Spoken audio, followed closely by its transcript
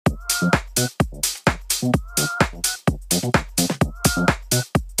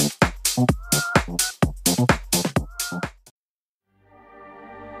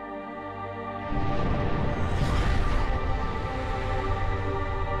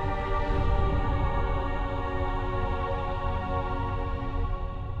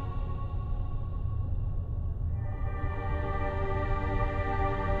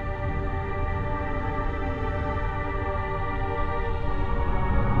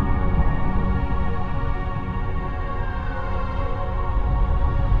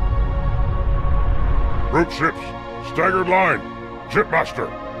Group ships, staggered line. Shipmaster,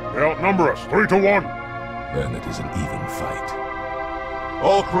 they outnumber us 3-1. Then it is an even fight.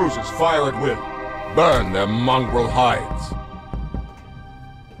 All cruisers fire at will. Burn their mongrel hides.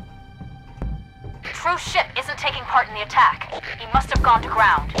 True ship isn't taking part in the attack. He must have gone to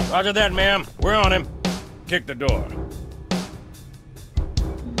ground. Roger that, ma'am. We're on him. Kick the door.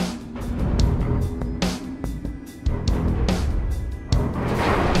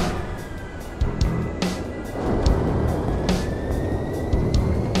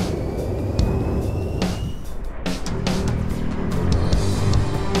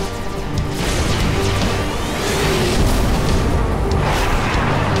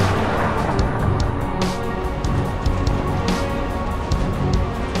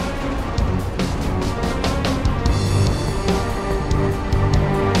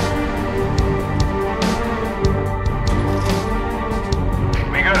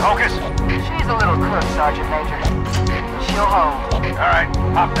 Sergeant Major. She'll hold. All right,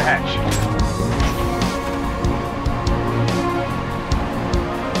 pop the hatch.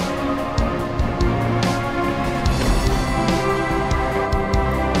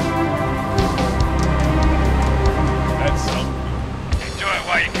 That's something. Enjoy it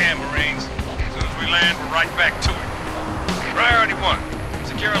while you can, Marines. As soon as we land, we're right back to it. Priority 1.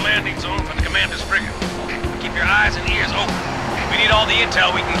 Secure a landing zone for the commander's frigate. Keep your eyes and ears open. We need all the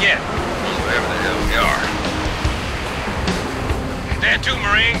intel we can get. Whatever the hell we are. Stand to,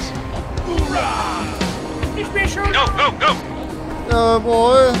 Marines. Hoorah! Go, go, go! Oh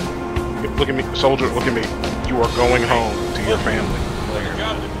boy. Look at me, soldier, look at me. You are going home to your family.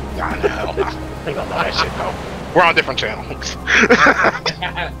 I know. I don't know that shit though. We're on different channels.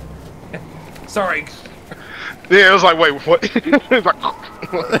 Sorry. Yeah, it was like, wait, what? It was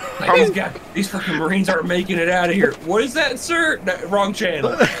like, these fucking Marines aren't making it out of here. What is that, sir? No, wrong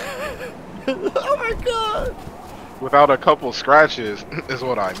channel. Oh my god! without a couple scratches, is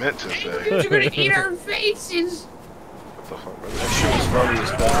what I meant to say. You're gonna eat our faces! What the fuck, brother? That shit was funny as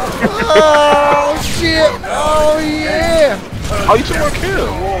fuck. Oh shit! Oh yeah! Oh, you took one kill!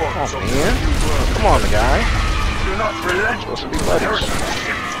 Come on, man. Come on, guy. You're supposed to be buddies.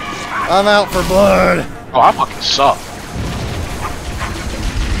 I'm out for blood. Oh, I fucking suck.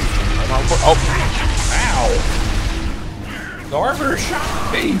 Oh. Ow! The arbiter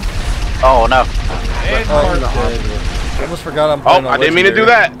shot me! Oh no. And I almost forgot I'm Oh, I didn't mean to do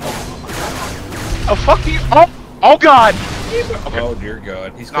that. Oh, fuck you. Oh god. Okay. Oh dear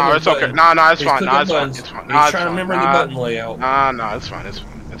god. He's no, it's okay. No, no, it's fine. No, it's fine. It's fine. He's trying to remember the button layout. Nah, no, it's fine. It's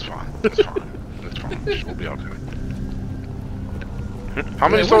fine. It's fine. It's fine. It's fine. We'll be okay. How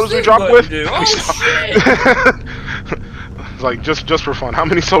many soldiers we drop with? Oh shit! It's like just for fun. How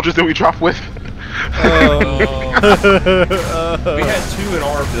many soldiers did we drop with? We had 2 in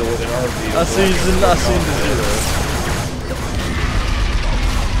our build. I seen the 0.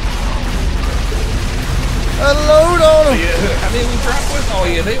 Load on them. Yeah, how many we dropped with? Oh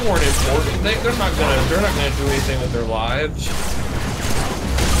yeah, they weren't important. They're not gonna do anything with their lives.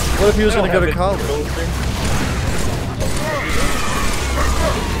 What if he was gonna go to college?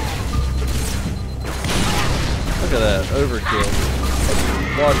 Look at that overkill.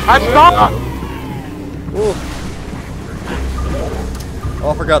 I'm not. Oh,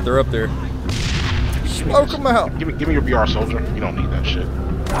 I forgot they're up there. Smoke them out. Give me your BR, soldier. You don't need that shit.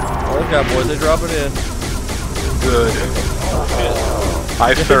 Oh, look out, boys. They drop it in. Good.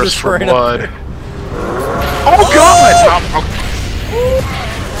 I They're thirst just for spraying blood. up. Oh god!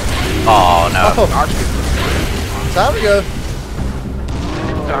 Oh no. Oh. Time to go.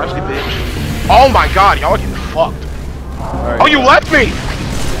 Oh my god, y'all are getting fucked. Right, oh, you left me!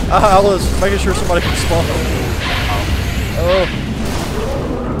 I was making sure somebody could spawn. Oh.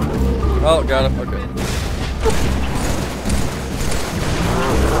 Oh, got him. Okay.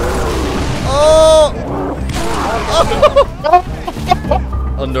 Oh!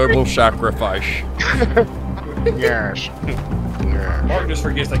 A noble sacrifice. Yes. Mark just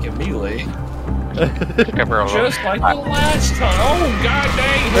forgets they can melee. Cabrera. Just like the last time. Oh god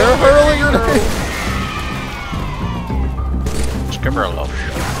dang! They're hurling grenades. Cabrera.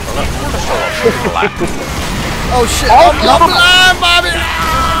 Oh shit! I'm blind, Bobby!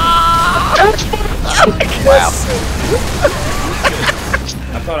 Wow.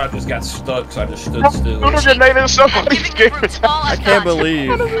 I thought I just got stuck, so I just stood still. Grenade in somebody's game. I can't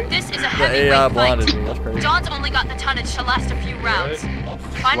believe This is a the heavyweight AI fight. blinded me. That's crazy. Dawn's only got the tonnage to last a few rounds.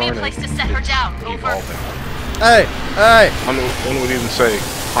 Find me a place to set her down. Over. Hey, hey! One would even say,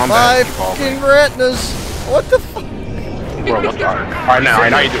 My combat fucking retinas! What the fuck? Bro, what the Alright,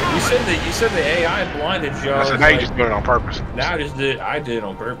 now you do it. You said the AI blinded you. I said, now you just doing it on purpose. Now I did it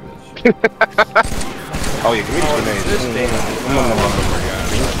on purpose. Oh yeah, give me these grenades. This thing.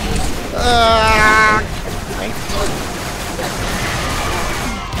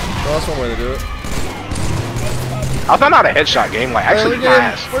 Well, that's one way to do it. How's that not a headshot game? Like, actually, Hey, my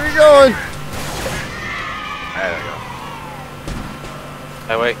ass. where you going? There you go.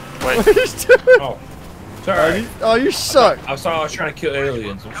 Hey, wait. What are you doing? Oh, sorry. Oh, you suck. I was trying to kill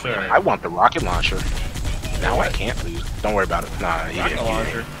aliens. I'm sorry. I want the rocket launcher. Now I can't lose. Don't worry about it. Nah, you Rocket didn't.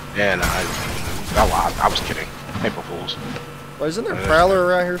 launcher. Yeah, nah. I was kidding. April Fools. Well, isn't there a prowler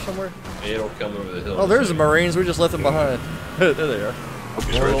around here somewhere? It'll come over the hill. Oh, there's the Marines. We just left them behind. There they are.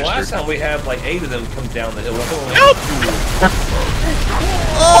 Well, the last time we had like 8 of them come down the hill. Help!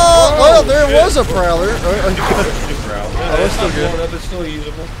 Oh, well, there was a prowler. It's still good. It's still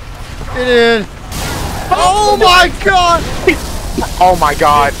usable. Get in. Oh my god! Oh my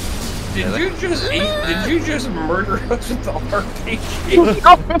god. Did you just eat? Did you just murder us with the RPG?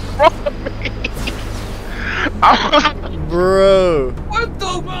 Bro. What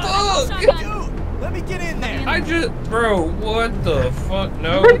the fuck? Let me get in there. Bro, what the fuck?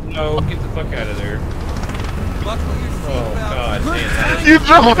 No, get the fuck out of there. Oh god damn. You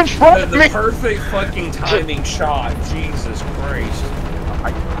drove in front of me. The perfect fucking timing shot. Jesus Christ.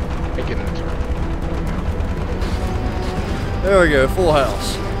 I get in this room. There we go. Full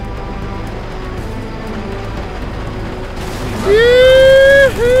house.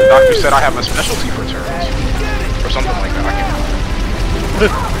 The doctor said I have a specialty for turrets. Or something like that. I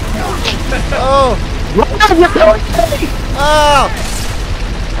can't. Oh! Oh!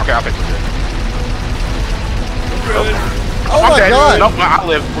 Okay, I think we're good. Oh my god! Nope, I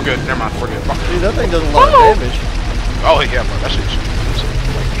live. We're good. Never mind. We're good. Dude, that thing does a lot of damage. Oh, yeah, bro. That shit's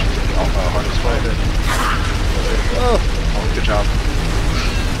hard as fuck. Oh. Oh, good job.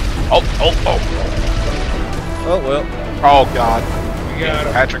 Oh. Oh, well. Oh, God. You got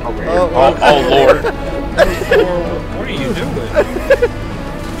him. Patrick over here. Oh, Oh, Lord. What are you doing?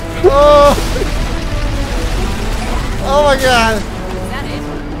 Oh! Oh my god! Is that it?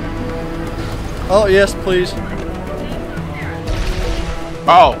 Oh, yes, please.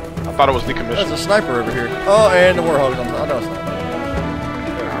 Oh, I thought it was There's decommissioned. a sniper over here. Oh, and the warthog's on top. I know it's not.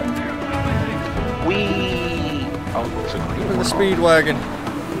 Wee. Oh, it's a green Look at the one. speed wagon.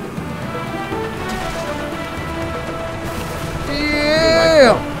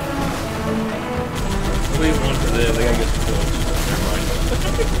 Yeah! Leave one for them. They gotta get some points. Never mind.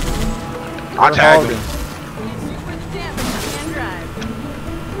 I tagged him.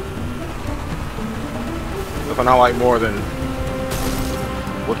 Nothing I like more than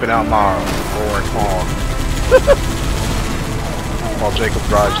whipping out my roaring car while Jacob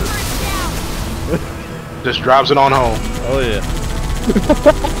drives it. Just drives it on home. Oh, yeah.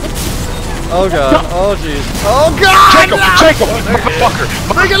 Oh, God. Oh, jeez. Oh, God! Jacob, motherfucker!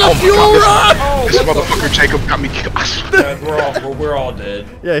 Look at the Oh my fuel God, rod! This motherfucker Jacob got me killed. We're all dead.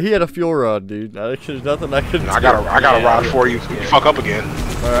 Yeah, he had a fuel rod, dude. There's nothing I could do. I got a rod for you. You fuck up again.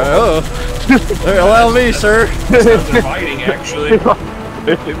 Alright, Hey, allow me, sir. Sounds inviting, actually.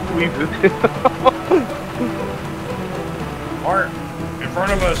 Art, in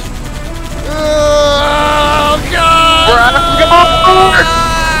front of us. Oh, God!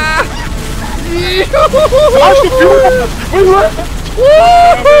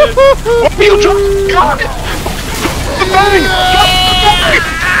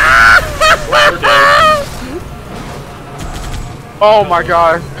 Oh my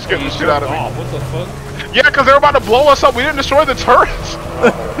god, it's getting the shit out of me. What the fuck? Yeah, because they're about to blow us up. We didn't destroy the turrets.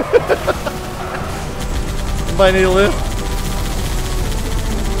 Anybody need a lift?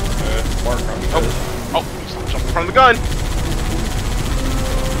 Oh, stop jumping from the gun.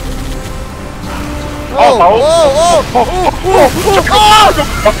 Oh,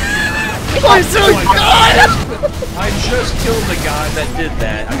 I just killed the guy that did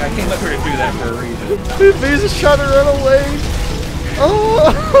that. I came up here to do that for a reason. Dude, he's just trying to run away.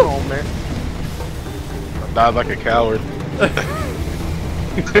 Oh man. I died like a coward.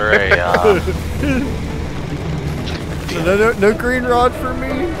 Great, no green rod for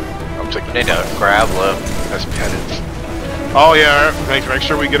me. I'm taking need a grab lift. That's penance. Oh yeah, make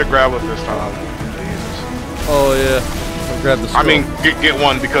sure we get a grab with this time. Jesus. Oh yeah. I'll grab the skull. I mean, get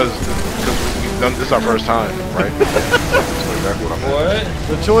one because we've done this our first time, right? That's exactly what I meant.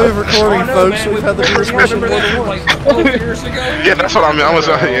 What? The joy of recording, folks. Man, We've had the first mission more than once. Like 12 years ago? Yeah, that's what I meant. I was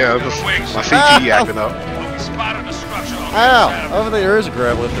yeah, my CT acting up. We spotted a structure on the Ow! other side of I don't think there is a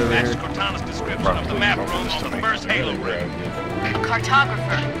grab lift over Matches here. Cortana's description of the map room on the first Halo ring.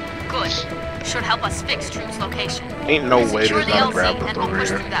 Cartographer. Good. Should help us fix True's location. Ain't no way Secure there's the not a LZ grab lift and we'll over push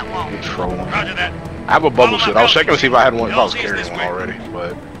here. through that wall. You're trolling. Roger that. I have a bubble suit. I was checking to see if I had one. If I was carrying one already,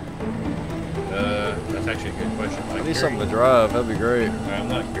 but That's actually a good question. I need something to drive. That'd be great. I'm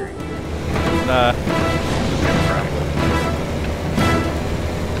not curious. Nah.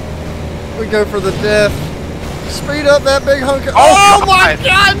 We go for the death. Speed up that big hunk of— Oh my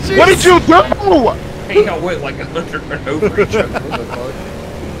God! Jesus. What did you do? Hey, y'all went like 100 over each other. What the fuck?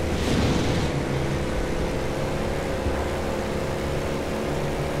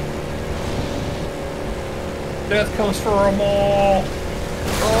 Death comes for them all.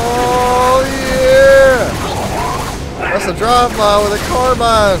 Oh yeah! That's a drive-by with a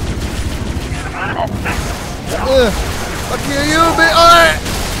carbine. I'll kill you, bitch! Alright!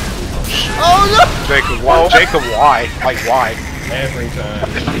 Oh no! Jacob, why? Jacob, why? Like why? Every time.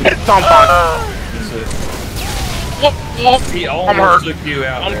 Sometimes. He I'm almost hurt. took you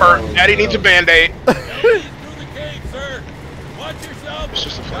out. I'm hurt. Daddy needs a band-aid. Sir, watch yourself. It's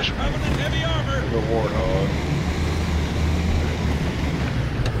just a flash. Coming in heavy armor. The warthog.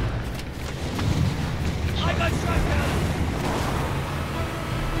 I got shot down.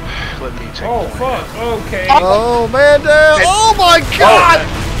 Let me take Oh one. fuck. Okay. Oh man down! Oh my God!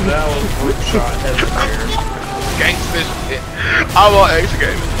 That was group shot heavy there. Gangsta shit. I want X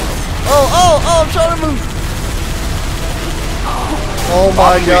game. Oh! I'm trying to move. Oh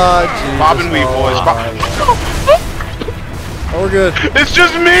my God! Jesus. Bob and weave, boys. Oh, we're good. It's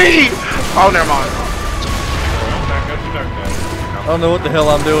just me. Oh, never mind. I don't know what the hell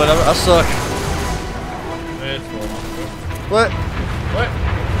I'm doing. I suck. It's fine. What? What?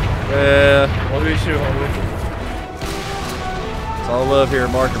 Yeah. What do we shoot, homie? It's all love here,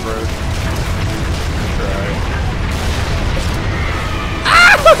 Marker Bro.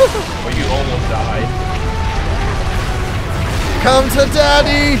 Well, you almost died. Come to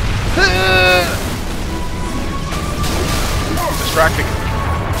daddy! Distracting.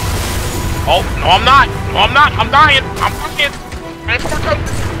 Oh, no, I'm not. No, I'm not. I'm dying. I'm fucking.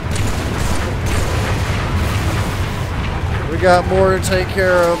 We got more to take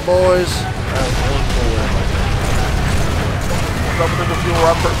care of, boys.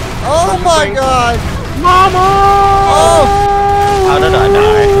 Oh my God! Mama! Oh! How did I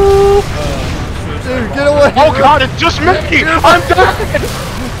die? Dude, get away! Oh God, it's just me! I'm dying!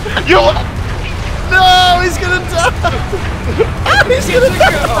 You! No, he's gonna die! He's gonna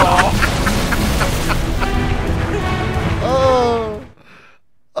die! Oh!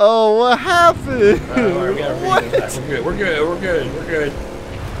 Oh, what happened? Alright, we gotta What? We're good.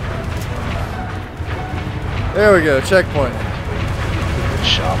 There we go, checkpoint.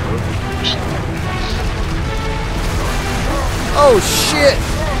 Shopper. Oh shit!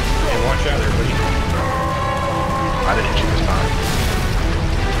 Hey, watch out there, buddy. I didn't hit you this time.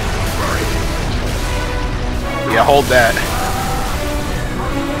 Yeah, hold that.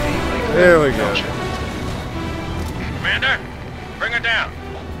 There we go. Commander, bring her down.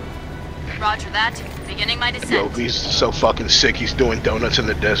 Roger that. Beginning my Yo, descent. he's so fucking sick. He's doing donuts in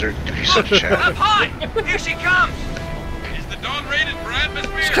the desert. Dude, he's such a champ. Up high! Here she comes! Is the dawn rated for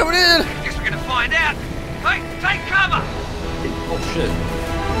atmosphere? He's coming in! Guess we're gonna find out. Hey, take cover! Oh shit.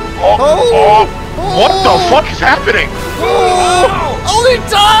 Oh, what the fuck is happening? Oh, he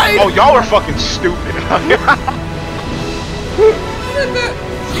died! Oh, y'all are fucking stupid.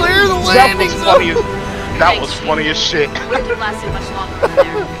 Clear the That landing was zone! funny as, that was funny as shit. Wouldn't have lasted much longer over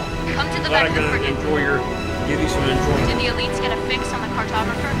there. Come to the Glad back I of the could frigate. enjoy give you some enjoyment. Did the elites get a fix on the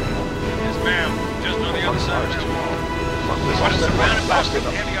cartographer? Yes, ma'am. Just on the other side of that wall. What is surrounded by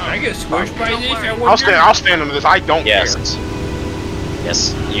heavy Can I armor? get squished by this? I'll stand under this. I don't Yes. care.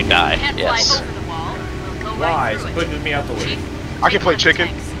 Yes, you die. Can't Yes. fly over the wall. We'll go Why? right It's through it. putting me out the way. Chief, I can play chicken.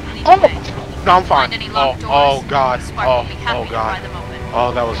 tanks. Lead Oh, the way. no, I'm fine. Find any Oh, locked doors. oh God. Spark Oh, will be happy oh to God. pry them open.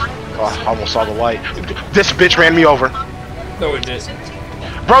 Oh, that was. Oh, I almost saw the light. This bitch ran me over. No, it didn't.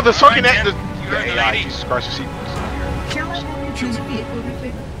 Bro, the fucking Right, the you heard the AI, lady. Jesus Christ, you see. Choose a vehicle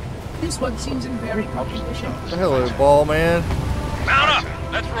repair. This one seems in very good condition. Hello, ball man. Mount up!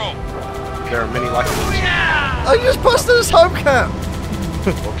 Let's roll! There are many like this. Yeah! I just busted his hubcap!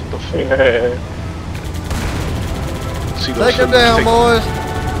 Look at the fuck. See Take him down, boys!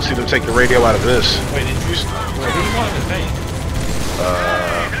 See them take the radio out of this. Wait, did you? Wait, who do you want in the tank?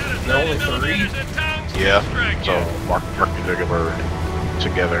 There are only 3? Yeah. So mark the regular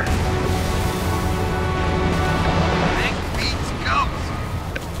together.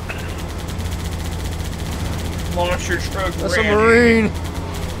 Launch your truck. That's a Marine.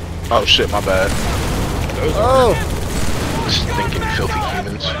 Oh shit, my bad. Oh. Stinking filthy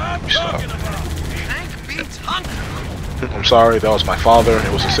humans. I'm sorry, that was my father.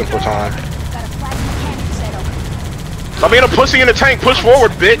 It was a simpler time. Stop being a pussy in the tank. Push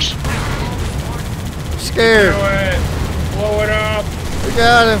forward, bitch. Scared. Blow it up. We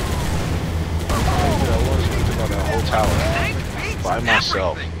got him. On that whole tower by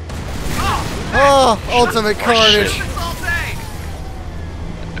myself. Oh, ultimate carnage.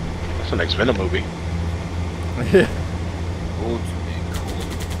 That's the next Venom movie. Yeah.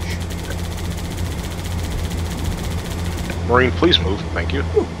 Marine, please move. Thank you.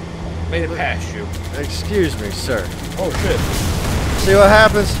 Made it past you. Excuse me, sir. Oh shit. See what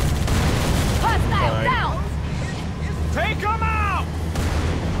happens? Take him out!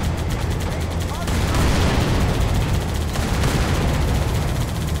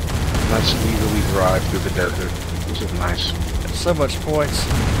 Let's legally drive through the desert. This is nice. So much points.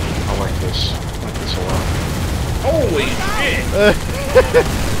 I like this. I like this a lot. Holy shit!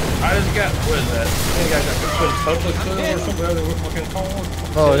 I just got, what is that? I think I got put public or something other we're fucking called.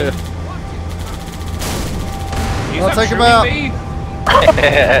 Oh yeah. He's I'll not take him shooting out. me.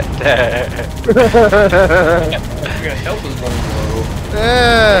 You're gonna help us one blow.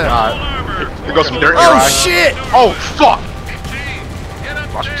 Yeah. God. Here goes some dirt in your Oh eye. shit! Oh fuck! Get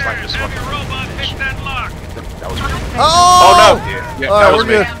up Watch me there slap and this have fucking your robot pick that lock. That was me. Oh! Oh no! Yeah, All that right, was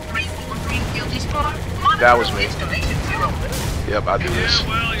we're me. good. That was me. Yep, I do this. Yeah,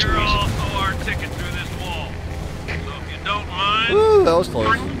 well, Too you're easy. also our ticket through this wall. So if you don't mind, Ooh, that was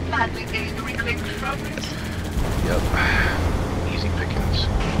close. Yep. Easy pickings. Oh,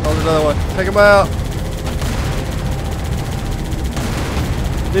 there's another one. Take him out.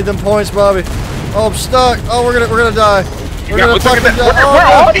 Need them points, Bobby. Oh, I'm stuck. Oh, we're gonna die. We're gonna Look at fucking that. die. Where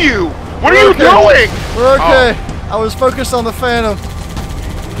Oh, are you? What are We're you okay. doing? We're okay. I was focused on the Phantom.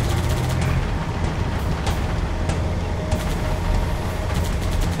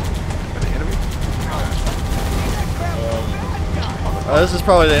 This is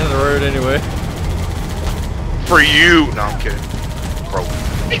probably the end of the road anyway. For you. No, I'm kidding. Bro.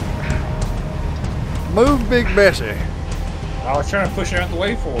 Move, Big Bessie. I was trying to push it out the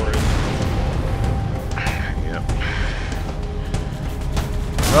way for us. Yep.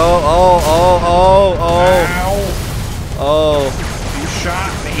 Oh. Ow. Oh. You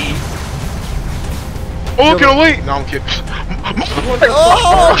shot me. Oh, look at Elite! No, I'm kidding.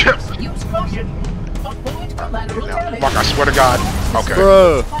 Oh! Mark, I swear to God. Okay.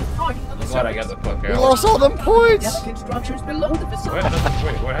 Bro. I'm glad I got the fuck We out. lost all them points. What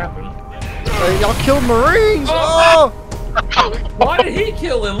happened? Y'all killed Marines. Oh! Why did he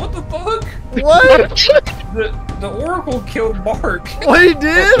kill him? What the fuck? What? The Oracle killed Mark. What he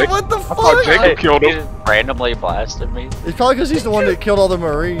did? What the I thought fuck? Jacob killed He him. just randomly blasted me. It's probably because he's the one that killed all the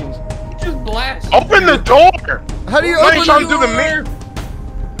Marines. Just blasted. Open the door! How do you Why are open you trying the to do the door? mirror?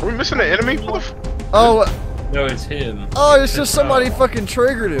 Are we missing an enemy? What the f- Oh, No, it's him. oh, it's just somebody fucking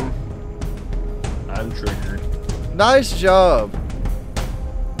triggered him. I'm triggered. Nice job.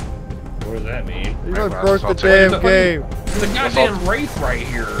 What does that mean? You really Right, broke I'll the take damn game. There's a goddamn wraith right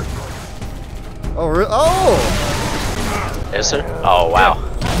here. Oh, really? Oh! Is there? Oh, wow.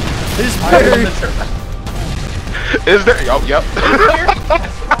 He's I am buried. the tur- Is there? Oh, yep.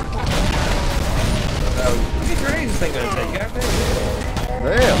 How many grenades is this thing gonna take? Goddamn.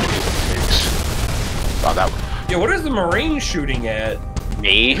 Damn. Oh, that Yeah, what is the Marine shooting at?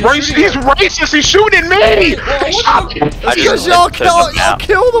 Me? he's racist. He's shooting me. Well, Stop what it. I It's just because y'all took him out.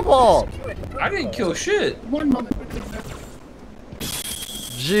 kill them all. I didn't kill shit.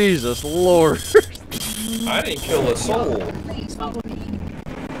 Jesus Lord. I didn't kill a soul.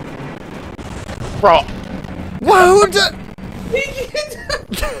 Bro. Whoa!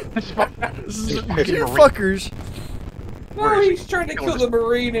 You fuckers. No, he's trying to kill the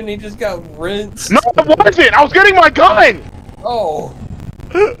Marine and he just got rinsed. No, it wasn't. I was getting my gun. Oh.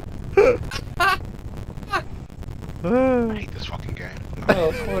 I hate this fucking game.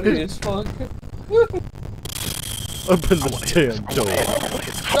 Oh, funny as fuck. Open the damn door.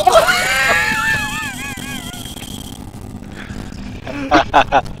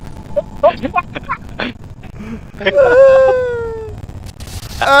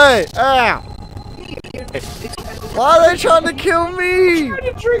 Hey, ow! Why are they trying to kill me? I'm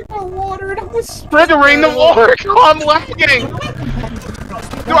trying to drink my water and I was Triggering the water. I'm lagging.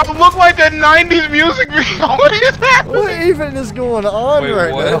 Do I look like that 90s music video? What is that? What even is going on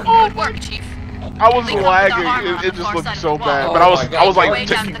right now? Good work, Chief. I was lagging. It just looked so bad. But I was like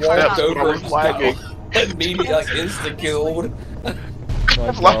taking steps, but I was lagging. Immediately, like, insta-killed. Oh I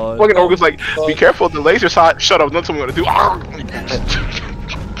was looking over, was like, be careful, the laser shot. Shut up, don't tell me what to do.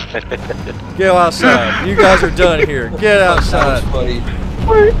 Get outside. You guys are done here. Get outside.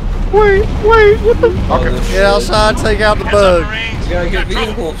 Wait, what the fuck? Get outside, take out the bug. You gotta get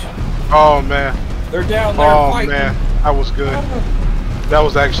vehicles. Oh, man. They're down there fighting. Man, that was good. That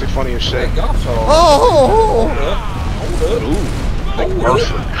was actually funny as shit. Oh! Hold up.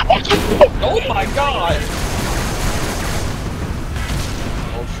 Oh my god!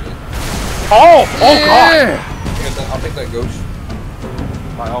 Oh shit. Oh yeah. god! I'll take that ghost.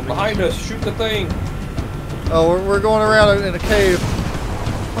 Behind us, shoot the thing. Oh, we're going around in a cave.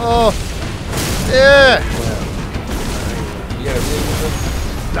 Oh! Yeah! Yeah,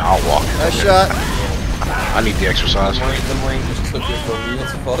 Nah, I'll walk. Nice shot. I need the exercise. The marine just took it from me.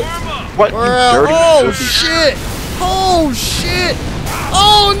 It's fucked. What? We're You out. dirty, Oh filthy shit! Oh shit!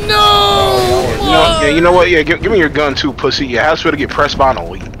 Oh no! You know what? Yeah, give me your gun too, pussy. Your house better get pressed by an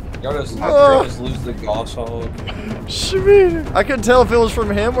elite. Y'all just lose the goss hog. I couldn't tell if it was from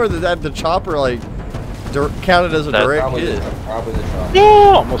him or that the chopper like counted as a direct hit. Probably the chopper.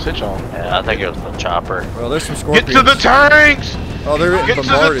 Yeah, almost hit y'all. Yeah, I think it was the chopper. Well, there's some scorpions. Get to the tanks! Oh, they're Get to the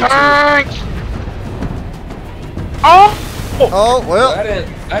bombarded tanks! too. Oh! Oh well.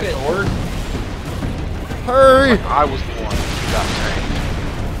 That didn't work. Hurry! I was the one who got tanked.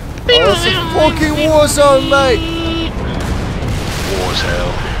 Oh, it's a fucking war zone, mate. War as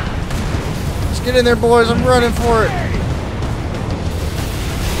hell. Let's get in there, boys. I'm running for it.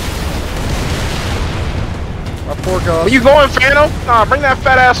 My pork off. Where you going, Phantom? Nah, bring that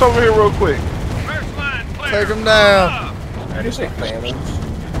fat ass over here real quick. Take him down. Did you say phantoms?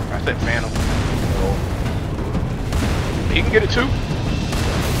 I said Phantom. He can get it too.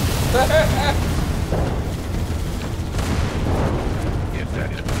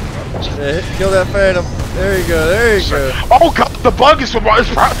 Yeah, kill that phantom. There you go. There you go. Oh god, the bug is.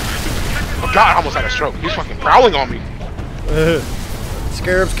 Oh god, I almost had a stroke. He's fucking prowling on me.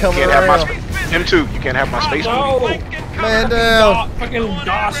 Scarab's coming You can't around. have my him too. You can't have my space movie. Man down. Fucking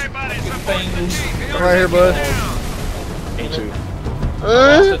DOS things. I'm right here, bud. Me too.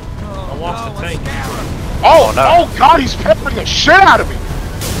 I lost the tank. Oh no! Oh god, he's peppering the shit out of me.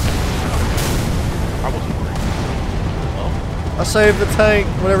 I wasn't worried. I saved the tank.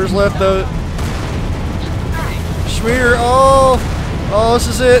 Whatever's left of it. Schmear. Oh. Oh, this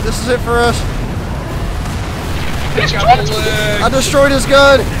is it. This is it for us. I destroyed his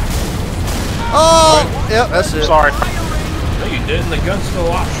gun. Oh. Yep, that's it. Sorry. No, you didn't. The gun's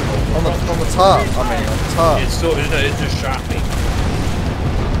still optional. On the top. I mean, on the top. It's still. It just shot me.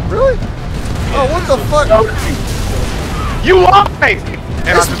 Really? Oh, what the fuck? You lied!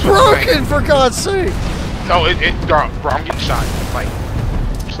 And It's broken, for God's sake! No, bro, I'm getting shot. Like,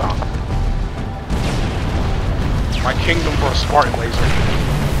 stop. My kingdom for a Spartan laser.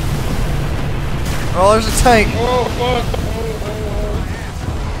 Oh, there's a tank. Oh, fuck.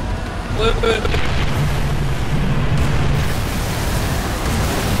 Flip it.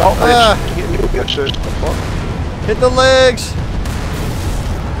 Oh, get shit. What the fuck? Hit the legs.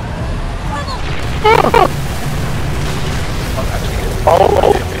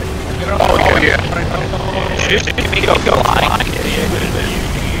 Oh yeah.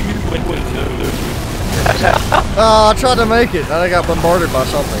 I tried to make it, and I got bombarded by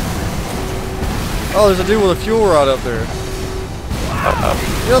something. Oh, there's a dude with a fuel rod up there.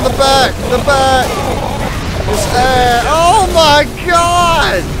 Get on the back! The back! This ass! Oh my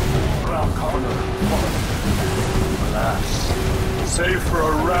god! Save for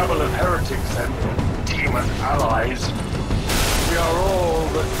a rabble of heretics and demon allies, we are all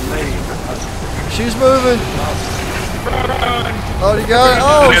that made us. She's moving. Oh, you got it?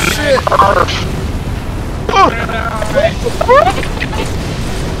 Oh, shit.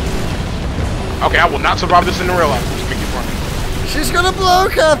 Okay, I will not survive this in the real life. Just keep running. She's gonna blow,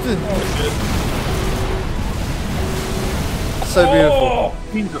 Captain. So beautiful.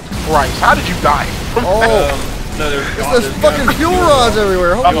 Jesus Christ, how did you die? Oh. No, there's fucking fuel rods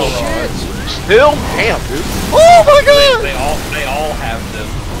everywhere. Holy shit. Still? Damn, dude. Oh my god! They all have them.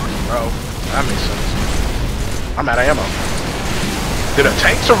 Bro, that makes sense. I'm out of ammo. Did a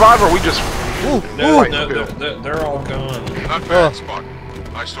tank survive or we just... No, they're all gone. Not bad, Spartan.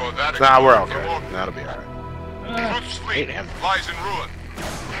 I saw that. Nah, we're okay. That'll be alright. Truth's fleet lies in ruin.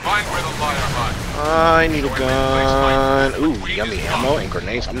 Find where the liar lies. I need a gun. Ooh, yummy ammo and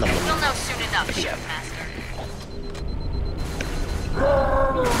grenades. I'm You'll know soon enough, Shipmaster.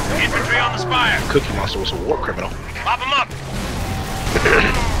 Infantry on the spire. Cookie Monster was a war criminal. Pop him up.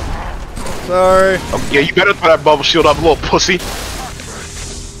 Sorry. Oh, yeah, you better throw that bubble shield up, little pussy.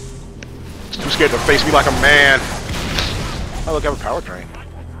 Too scared to face me like a man. Oh, look, I have a power train.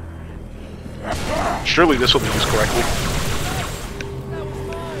 Surely this will be used correctly.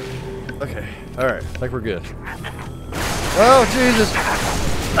 Okay, alright, I think we're good. Oh, Jesus!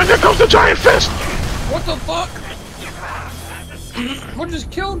 And there comes the giant fist! What the fuck? What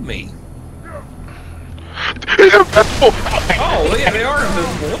just killed me? He's invisible! Oh, yeah, they are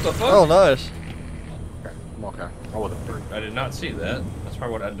invisible. What the fuck? Oh, nice. Okay, I wasn't. I did not see that. That's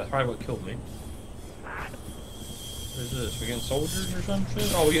probably what killed me. What is this? We getting soldiers or some shit?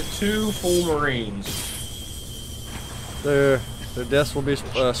 Oh, we get 2 full Marines. Their deaths will be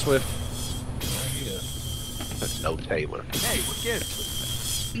swift. That's no Taylor. Hey, what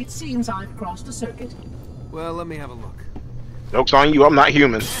gives? It seems I've crossed a circuit. Well, let me have a look. Joke's on you, I'm not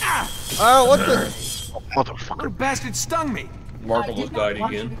human. Oh, what the? Oh, motherfucker. What a bastard stung me! Mark almost died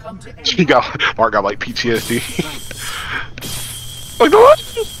again. Mark got like PTSD. Like, what?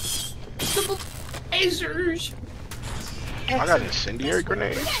 Lasers! I got incendiary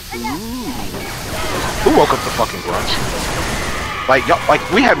grenades. Ooh. Who woke up the fucking grunts? Like, like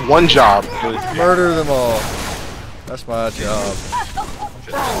we had one job. Murder them all. That's my job.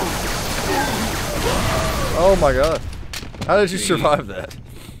 Oh my god. How did you survive that?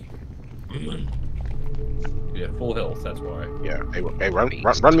 Yeah, full health, that's why. Yeah, hey, run me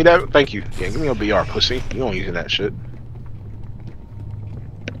that. Thank you. Yeah, give me a BR, pussy. You don't using that shit.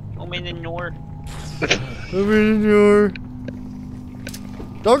 I'm in the north.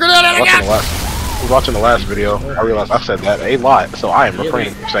 Don't get out of the Watching the last video, I realized I said that a lot, so I am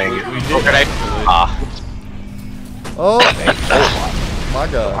refraining from saying it. Okay. Oh my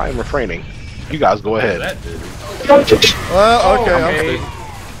god. I am refraining. You guys go ahead. Well, okay, I'm stupid.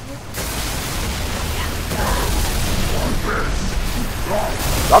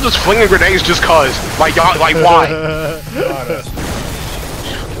 Y'all just flinging grenades just cause. Like, y'all, like, why?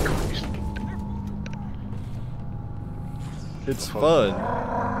 It's fun.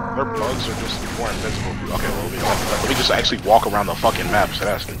 Their bugs are just more invincible. Okay, well, let me just actually walk around the fucking map instead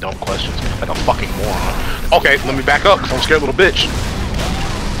of asking dumb questions like a fucking moron. Okay, let me back up because I'm a scared little bitch.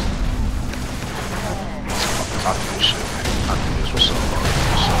 I do this shit. I do this. What's up, bro?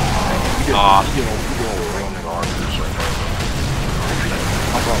 What's up? You know, real nigga arguments right now.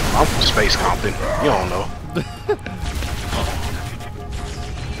 I'm from Space Compton. You don't know.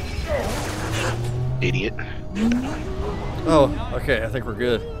 Idiot. Oh, okay, I think we're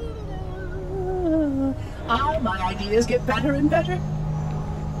good. My ideas get better and better.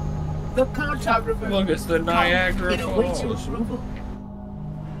 The cartographer. Look, it's the Niagara It awaits your Falls. approval.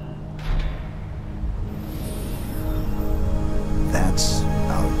 That's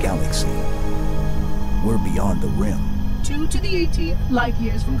our galaxy. We're beyond the rim. 2 to the 18th light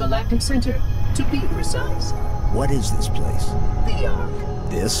years from Galactic Center, to be precise. What is this place? The ARK.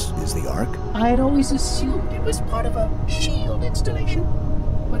 This is the ARK? I had always assumed it was part of a shield installation,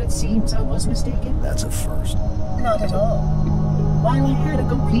 but it seems I was mistaken. That's a first. Not at all. While I had a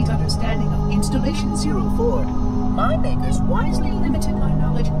complete understanding of Installation 04, my makers wisely limited my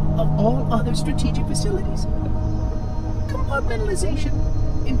knowledge of all other strategic facilities. Compartmentalization,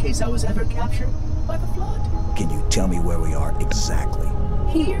 in case I was ever captured by the Flood. Can you tell me where we are exactly?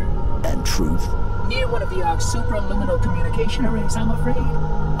 Here. And truth? Near one of the ARC's supraluminal communication arrays, I'm afraid.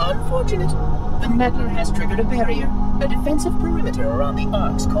 Unfortunate. The meddler has triggered a barrier, a defensive perimeter around the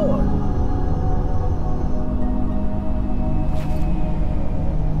ARC's core.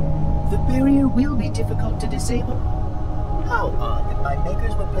 The barrier will be difficult to disable. How odd that my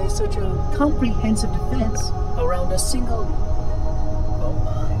makers would place such a comprehensive defense around a single... Oh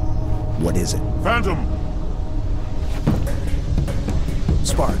my. What is it? Phantom!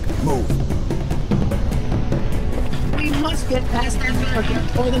 Spark, move. We must get past that barrier,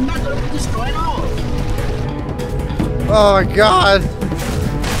 or the meddler will destroy it all. Oh my god.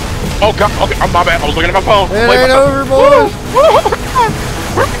 Oh god, okay, my bad. I was looking at my phone. It ain't over, boys.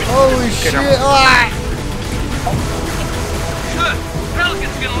 Holy shit. Ah. Good.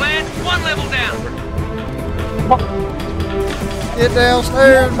 Pelican's gonna land 1 level down. Get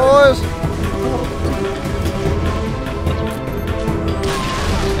downstairs, boys.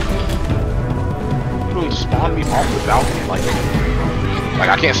 Really spawned me off the balcony, like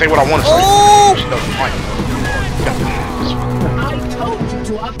I can't say what I want to say. Oh! I told you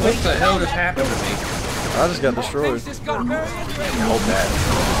to upgrade. What the hell just happened to me? I just got destroyed. Hold that.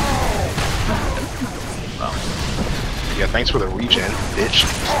 Yeah, thanks for the regen, bitch.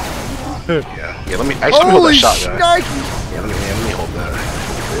 Yeah, let me hold that shotgun. Holy shit! Yeah, let me hold that.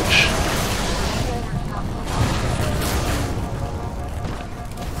 Bitch.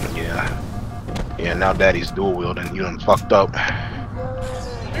 Yeah. Yeah, now daddy's dual wielding. You done fucked up.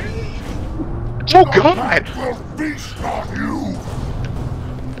 Oh god!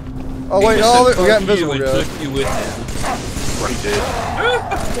 Oh wait, no, we got invisible guys. Took you with him. What he did.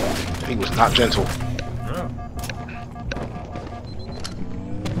 He was not gentle.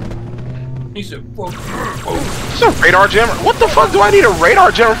 He said, whoa. It's a radar jammer. What the fuck do I need a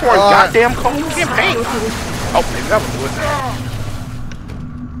radar jammer for a goddamn campaign? Oh, maybe that would do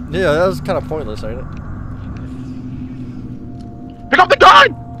it. Yeah, that was kind of pointless, ain't it? Pick up the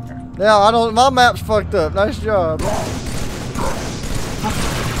gun! Yeah, I don't. My map's fucked up. Nice job.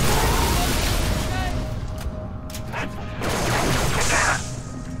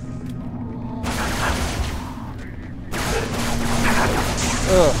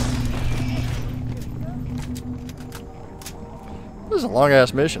 This is a long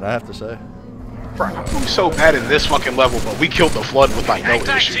ass mission, I have to say. Bro, I'm so bad in this fucking level, but we killed the flood with like no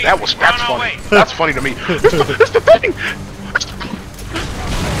issue. That's funny. That's funny to me. It's the thing.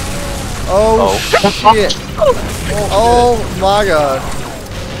 Oh shit! Oh my god!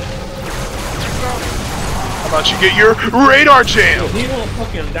 How about you get your radar jam? He won't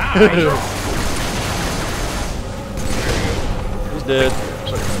fucking die. He's dead.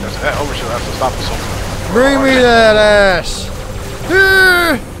 That overshield has to stop at something. Bring me that ass!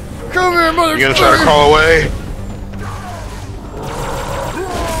 Here! Come here, motherfucker! You gonna try to crawl away?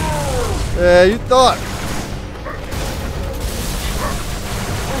 Yeah, you thought.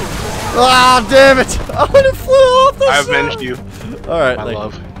 Ah, damn it! I would have flew off the I side. avenged you. Alright, my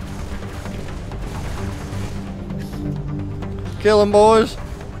love. Kill him, boys.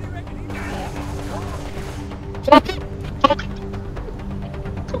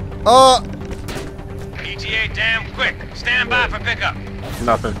 ETA damn quick. Stand by for pickup.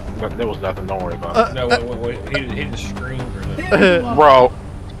 Nothing. There was nothing. Don't worry about it. No, wait. He just screamed or something. Bro,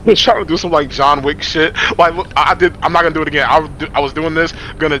 I was trying to do some like John Wick shit. Like, look, I'm not gonna do it again. I was doing this,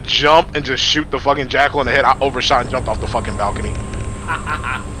 gonna jump and just shoot the fucking jackal in the head. I overshot and jumped off the fucking balcony.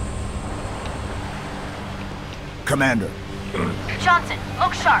 Commander. Johnson,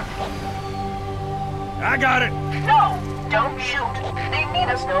 look sharp. I got it. No, don't shoot. They mean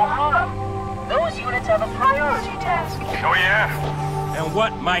us no harm. Those units have a priority task. Oh yeah? And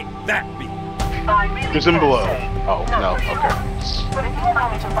what might that be? I really It's in can't below. say. Oh, no, for okay. sure. But if you allow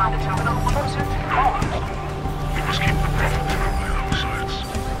me to find a terminal closer to home. We must keep the preference from my own sides.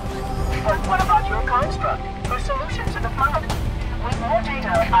 But what about your construct? Your solution to the flood? With more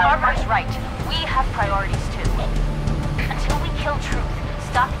data, Barbara's right. We have priorities too. Until we kill Truth,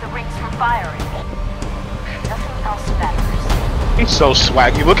 stop the rings from firing. Nothing else matters. He's so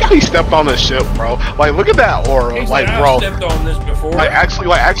swaggy. Look how he stepped on this ship, bro. Like, look at that aura. He Like, said, bro. I've stepped on this before. Like,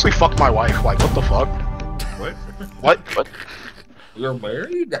 actually fucked my wife. Like, what the fuck? What? What? You're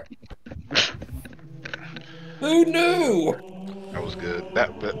married? Who knew? That was good.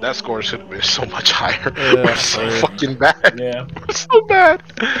 That score should have been so much higher. Yeah, We're so fucking bad. Yeah. We're so bad.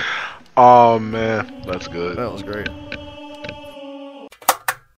 Oh man, that's good. That was great.